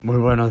Muy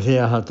buenos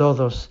días a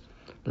todos.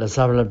 Les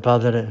habla el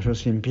Padre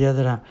Ruskin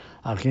Piedra,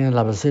 aquí en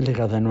la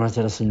Basílica de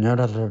Nuestra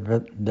Señora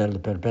del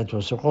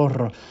Perpetuo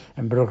Socorro,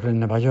 en Brooklyn,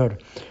 Nueva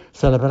York.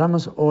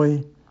 Celebramos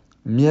hoy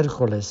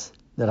miércoles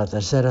de la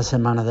tercera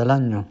semana del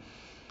año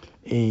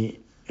y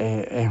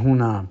es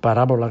una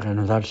parábola que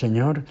nos da el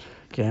Señor,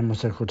 que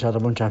hemos escuchado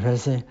muchas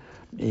veces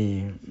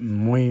y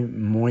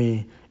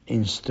muy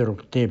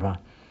instructiva.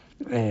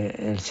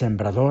 El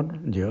sembrador,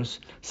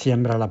 Dios,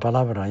 siembra la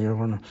palabra. Hay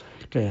algunos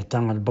que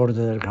están al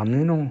borde del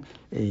camino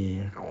y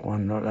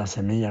cuando la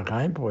semilla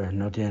cae, pues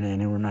no tiene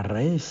ninguna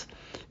raíz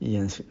y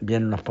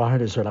vienen los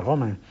pájaros y se la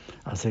comen.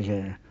 Así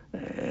que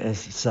es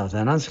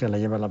Satanás que le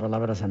lleva la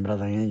palabra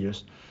sembrada en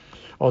ellos.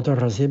 Otros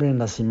reciben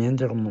la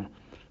simiente como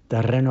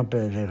terreno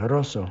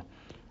peligroso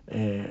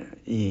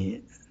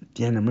y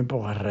tiene muy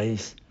poca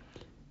raíz.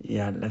 Y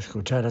al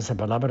escuchar esa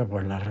palabra,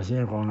 pues la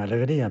reciben con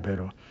alegría,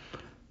 pero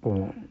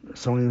como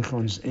son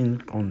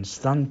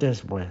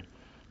inconstantes, pues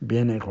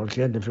viene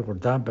cualquier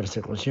dificultad,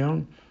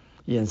 persecución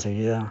y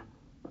enseguida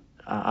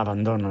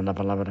abandonan la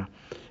palabra.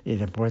 Y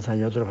después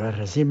hay otros que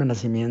reciben la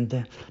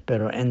simiente,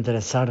 pero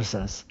entre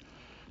zarzas.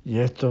 Y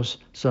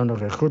estos son los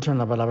que escuchan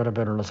la palabra,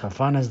 pero los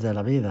afanes de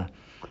la vida,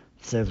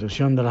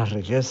 seducción de las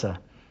riquezas,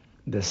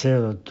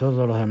 deseo de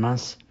todos los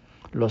demás,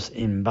 los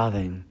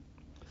invaden.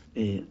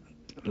 Y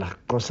las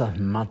cosas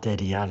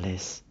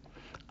materiales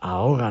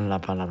ahogan la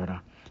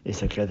palabra y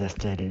se queda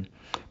estéril.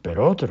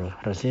 Pero otros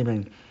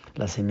reciben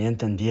la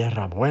simiente en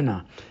tierra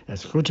buena,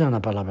 escuchan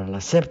la palabra, la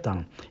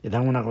aceptan y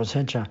dan una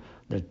cosecha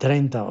del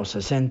 30 o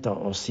 60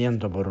 o 100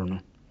 por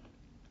uno.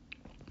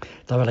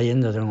 Estaba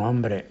leyendo de un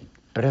hombre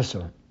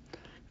preso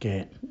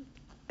que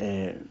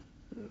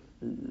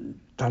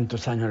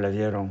tantos años le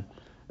dieron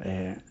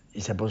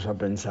y se puso a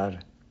pensar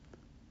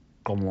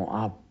cómo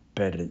ha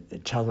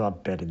echado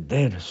a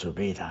perder su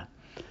vida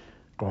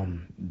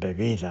con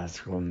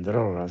bebidas, con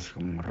drogas,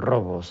 con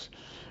robos,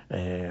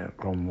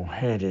 con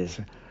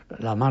mujeres,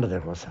 la mar de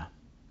cosas.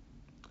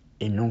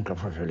 Y nunca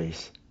fue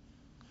feliz.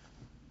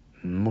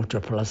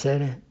 Muchos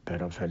placeres,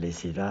 pero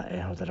felicidad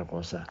es otra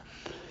cosa.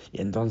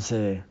 Y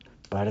entonces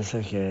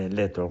parece que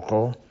le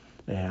tocó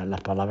las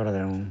palabras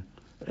de un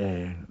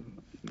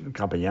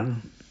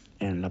capellán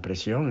en la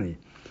prisión y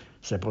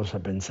se puso a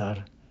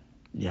pensar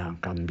y a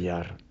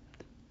cambiar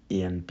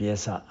y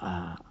empieza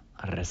a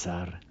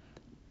rezar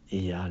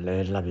y a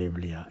leer la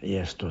Biblia y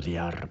a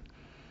estudiar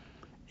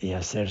y a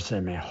hacerse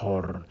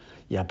mejor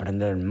y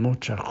aprender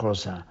muchas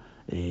cosas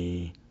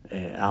y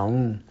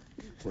aún,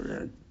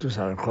 tú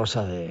sabes,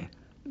 cosas de,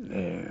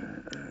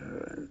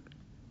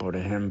 por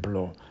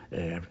ejemplo,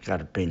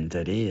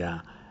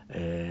 carpintería,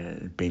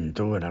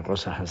 pintura,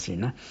 cosas así,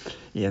 ¿no?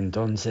 Y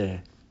entonces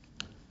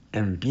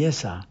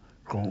empieza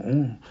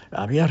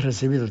había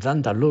recibido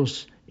tanta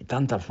luz y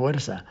tanta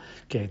fuerza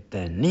que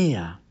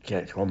tenía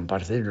que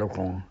compartirlo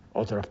con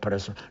otros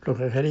presos. Los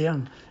que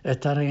querían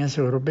estar en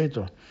ese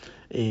grupito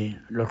y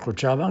lo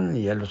escuchaban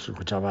y él los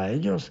escuchaba a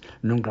ellos.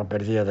 Nunca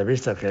perdía de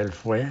vista que él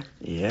fue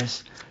y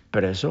es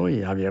preso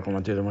y había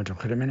cometido muchos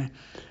crímenes,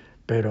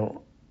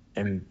 pero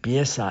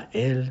empieza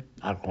él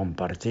a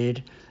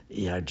compartir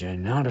y a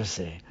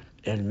llenarse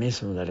él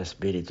mismo del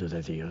Espíritu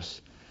de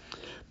Dios.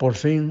 Por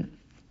fin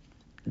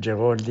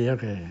llegó el día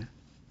que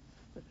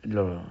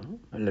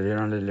le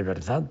dieron la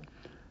libertad.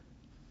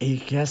 ¿Y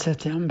qué hace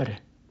este hombre?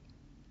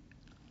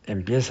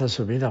 Empieza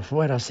su vida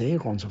afuera, sí,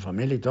 con su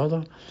familia y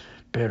todo,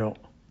 pero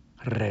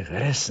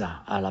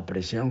regresa a la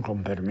prisión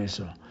con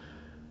permiso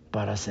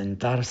para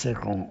sentarse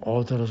con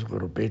otros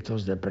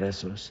grupitos de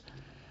presos.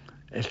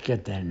 Es que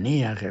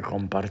tenía que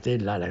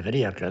compartir la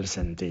alegría que él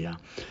sentía.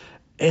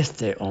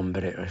 Este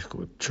hombre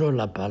escuchó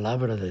la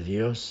palabra de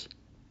Dios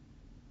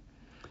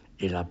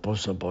y la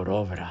puso por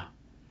obra.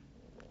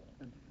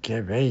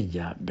 Qué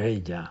bella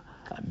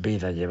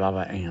vida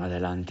llevaba en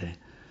adelante.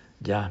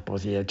 Ya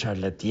podía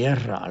echarle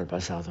tierra al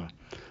pasado,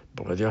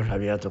 porque Dios le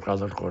había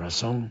tocado el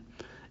corazón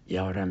y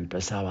ahora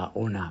empezaba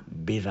una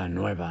vida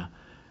nueva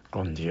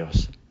con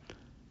Dios.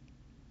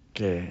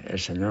 Que el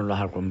Señor los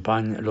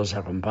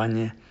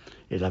acompañe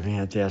y la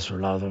Virgen esté a su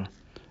lado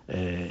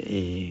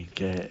y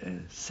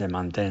que se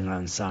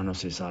mantengan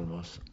sanos y salvos.